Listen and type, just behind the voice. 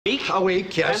A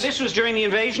week, yes. And this was during the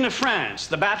invasion of France,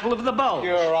 the Battle of the Bulge.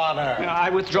 Your Honor. I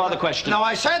withdraw the question. No,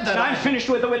 I said that. I'm finished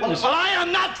with the witness. Well, I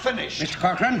am not finished. Mr.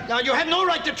 Corcoran? Now, you have no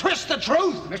right to twist the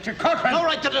truth. Mr. Corcoran? No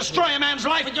right to destroy a man's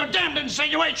life with your damned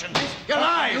insinuations. Your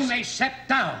lies. You may sit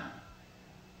down.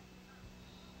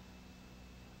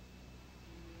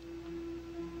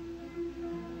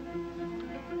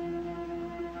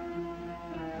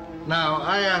 Now,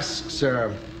 I ask,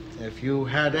 sir, if you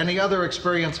had any other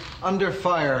experience under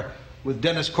fire with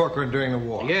Dennis Corcoran during the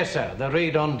war. Yes, sir. The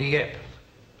raid on Dieppe.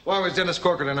 Why was Dennis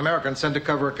Corcoran, an American, sent to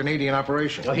cover a Canadian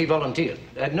operation? Oh, he volunteered.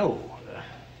 No.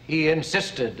 He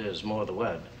insisted, is more the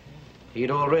word. He'd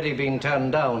already been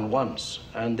turned down once,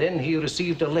 and then he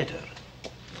received a letter.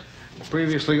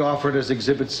 Previously offered as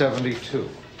Exhibit 72.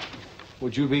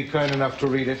 Would you be kind enough to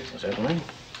read it? Certainly.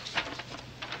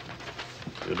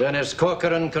 To Dennis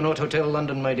Corcoran, Connaught Hotel,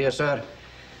 London, my dear sir.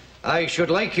 I should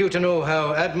like you to know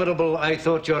how admirable I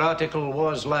thought your article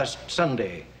was last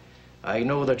Sunday. I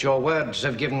know that your words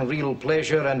have given real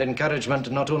pleasure and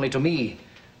encouragement not only to me,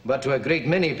 but to a great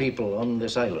many people on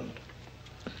this island.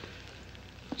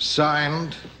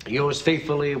 Signed? Yours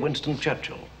faithfully, Winston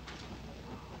Churchill.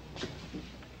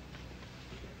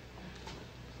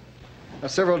 Now,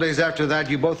 several days after that,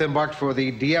 you both embarked for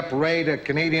the Dieppe raid, a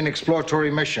Canadian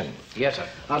exploratory mission. Yes, sir.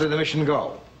 How did the mission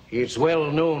go? It's well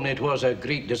known it was a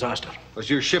great disaster. Was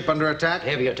your ship under attack?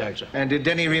 Heavy attack, sir. And did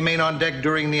Denny remain on deck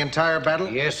during the entire battle?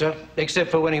 Yes, sir.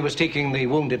 Except for when he was taking the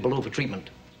wounded below for treatment.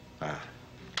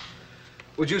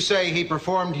 Would you say he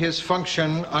performed his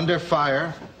function under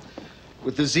fire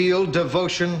with the zeal,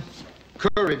 devotion,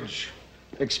 courage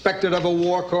expected of a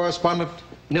war correspondent?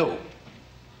 No.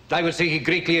 I would say he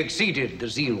greatly exceeded the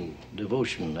zeal,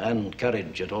 devotion, and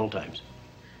courage at all times.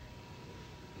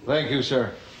 Thank you,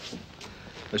 sir.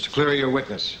 Mr. Cleary, your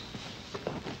witness.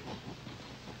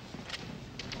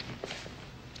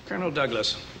 Colonel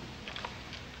Douglas,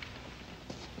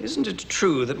 isn't it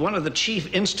true that one of the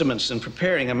chief instruments in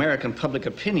preparing American public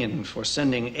opinion for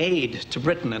sending aid to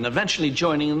Britain and eventually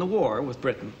joining in the war with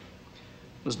Britain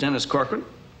was Dennis Corcoran?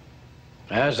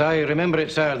 As I remember it,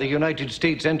 sir, the United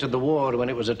States entered the war when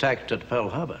it was attacked at Pearl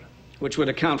Harbor. Which would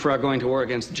account for our going to war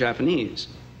against the Japanese.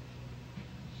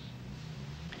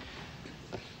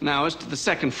 Now, as to the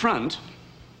second front,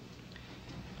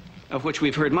 of which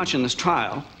we've heard much in this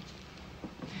trial,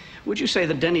 would you say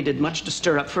that Denny did much to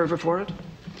stir up fervor for it?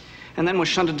 And then was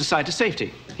shunted aside to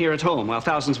safety here at home, while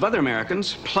thousands of other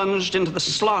Americans plunged into the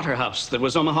slaughterhouse that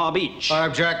was Omaha Beach? I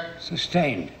object.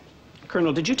 Sustained.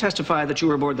 Colonel, did you testify that you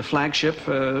were aboard the flagship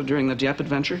during the Dieppe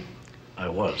adventure? I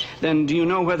was. Then do you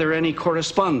know whether any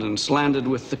correspondents landed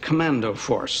with the commando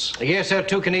force? Yes, sir.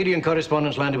 2 Canadian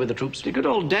correspondents landed with the troops. Did good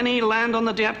old Denny land on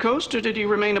the Dieppe coast, or did he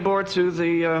remain aboard through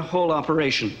the whole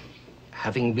operation?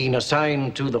 Having been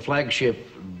assigned to the flagship,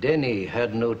 Denny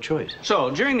had no choice. So,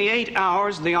 during the 8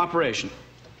 hours of the operation,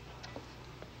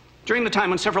 during the time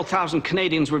when several thousand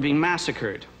Canadians were being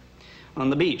massacred on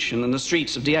the beach and in the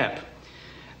streets of Dieppe,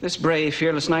 this brave,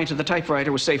 fearless knight of the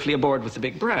typewriter was safely aboard with the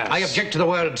big brass. I object to the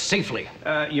word safely.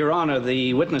 Your Honor,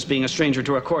 the witness, being a stranger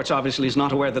to our courts, obviously is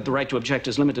not aware that the right to object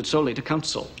is limited solely to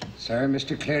counsel. Sir,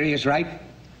 Mr. Cleary is right.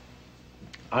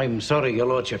 I'm sorry, Your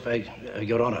Lordship,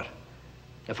 Your Honor.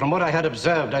 From what I had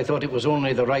observed, I thought it was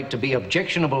only the right to be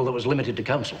objectionable that was limited to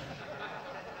counsel.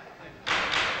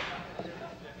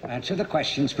 Answer the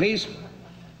questions, please.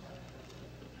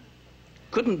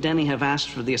 Couldn't Denny have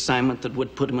asked for the assignment that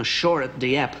would put him ashore at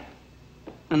Dieppe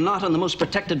and not on the most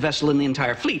protected vessel in the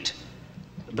entire fleet?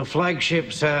 The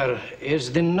flagship, sir,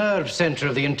 is the nerve center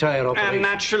of the entire operation. And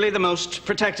naturally the most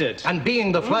protected. And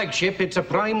being the flagship, it's a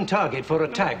prime target for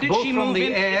attack, Did both she from move the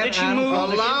in? air Did she and move?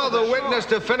 from Allow the witness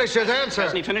to finish his answer.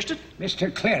 Hasn't he finished it?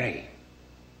 Mr. Cleary.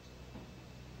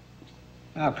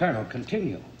 Now, Colonel,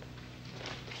 continue.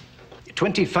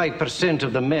 25%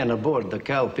 of the men aboard the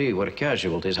Calpe were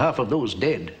casualties, half of those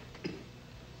dead.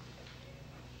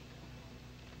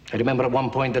 I remember at one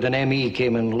point that an ME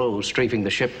came in low, strafing the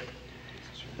ship,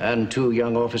 and 2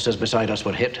 young officers beside us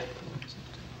were hit.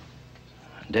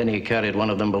 Denny carried one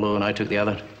of them below, and I took the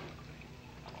other.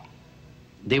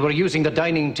 They were using the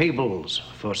dining tables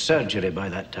for surgery by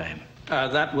that time.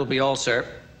 That will be all, sir.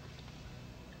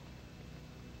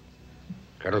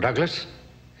 Colonel Douglas,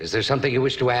 is there something you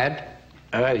wish to add?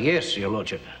 Yes, Your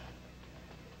Lordship.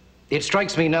 It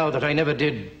strikes me now that I never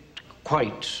did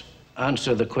quite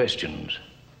answer the questions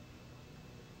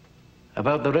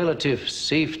about the relative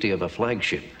safety of a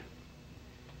flagship.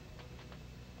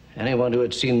 Anyone who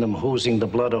had seen them hosing the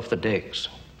blood off the decks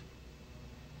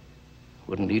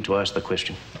wouldn't need to ask the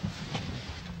question.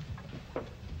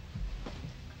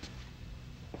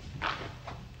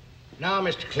 Now,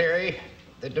 Mr. Cleary,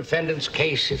 The defendant's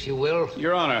case, if you will.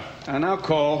 Your Honor, I now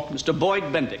call Mr. Boyd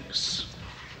Bendix.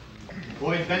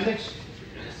 Boyd Bendix?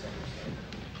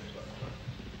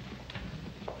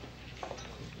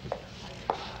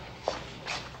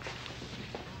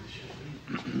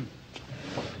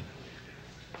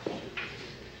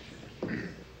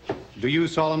 Do you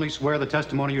solemnly swear the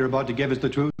testimony you're about to give is the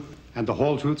truth and the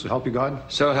whole truth, so help you God?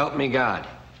 So help me God.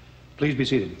 Please be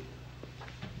seated.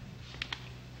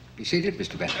 Be seated,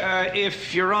 Mr. Bendix.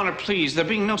 If Your Honor, please, there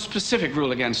being no specific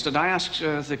rule against it, I ask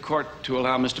the court to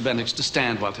allow Mr. Bendix to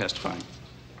stand while testifying.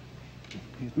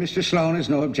 If Mr. Sloan has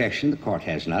no objection, the court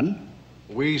has none.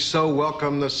 We so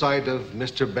welcome the sight of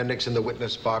Mr. Bendix in the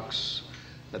witness box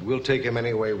that we'll take him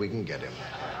any way we can get him.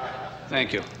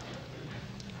 Thank you.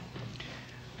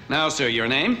 Now, sir, your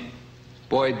name?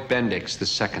 Boyd Bendix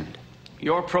II.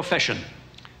 Your profession?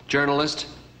 Journalist,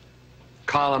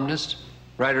 columnist,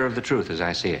 writer of the truth as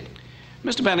I see it.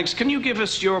 Mr. Bendix, can you give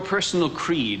us your personal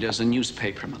creed as a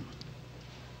newspaperman?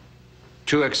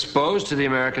 To expose to the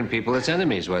American people its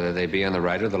enemies, whether they be on the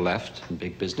right or the left, in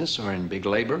big business or in big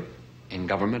labor, in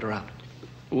government or out.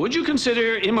 Would you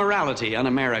consider immorality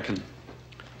un-American?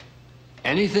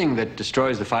 Anything that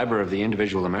destroys the fiber of the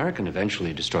individual American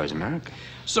eventually destroys America.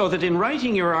 So that in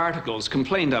writing your articles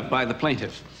complained of by the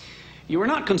plaintiff, you were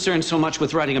not concerned so much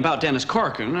with writing about Dennis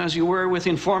Corcoran as you were with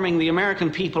informing the American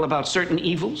people about certain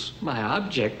evils? My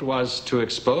object was to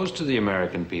expose to the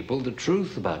American people the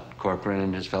truth about Corcoran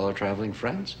and his fellow traveling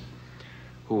friends,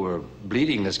 who were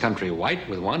bleeding this country white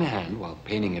with one hand while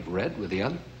painting it red with the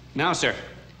other. Now, sir,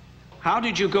 how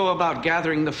did you go about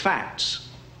gathering the facts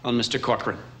on Mr.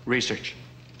 Corcoran? Research.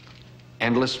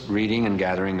 Endless reading and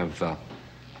gathering of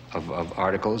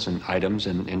articles and items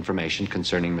and information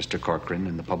concerning Mr. Corcoran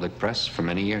in the public press for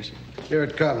many years. Here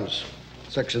it comes.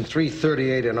 Section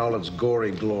 338 in all its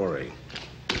gory glory.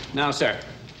 Now, sir,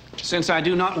 since I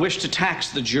do not wish to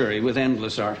tax the jury with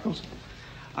endless articles,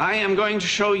 I am going to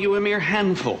show you a mere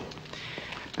handful.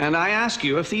 And I ask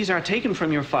you if these are taken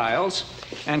from your files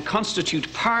and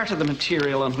constitute part of the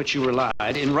material on which you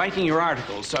relied in writing your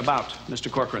articles about Mr.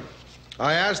 Corcoran.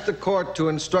 I ask the court to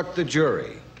instruct the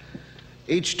jury.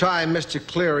 Each time Mr.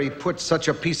 Cleary puts such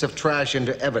a piece of trash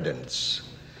into evidence,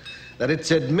 that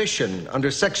its admission under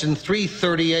Section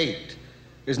 338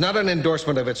 is not an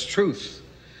endorsement of its truth,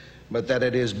 but that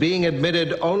it is being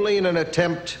admitted only in an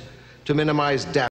attempt to minimize damage.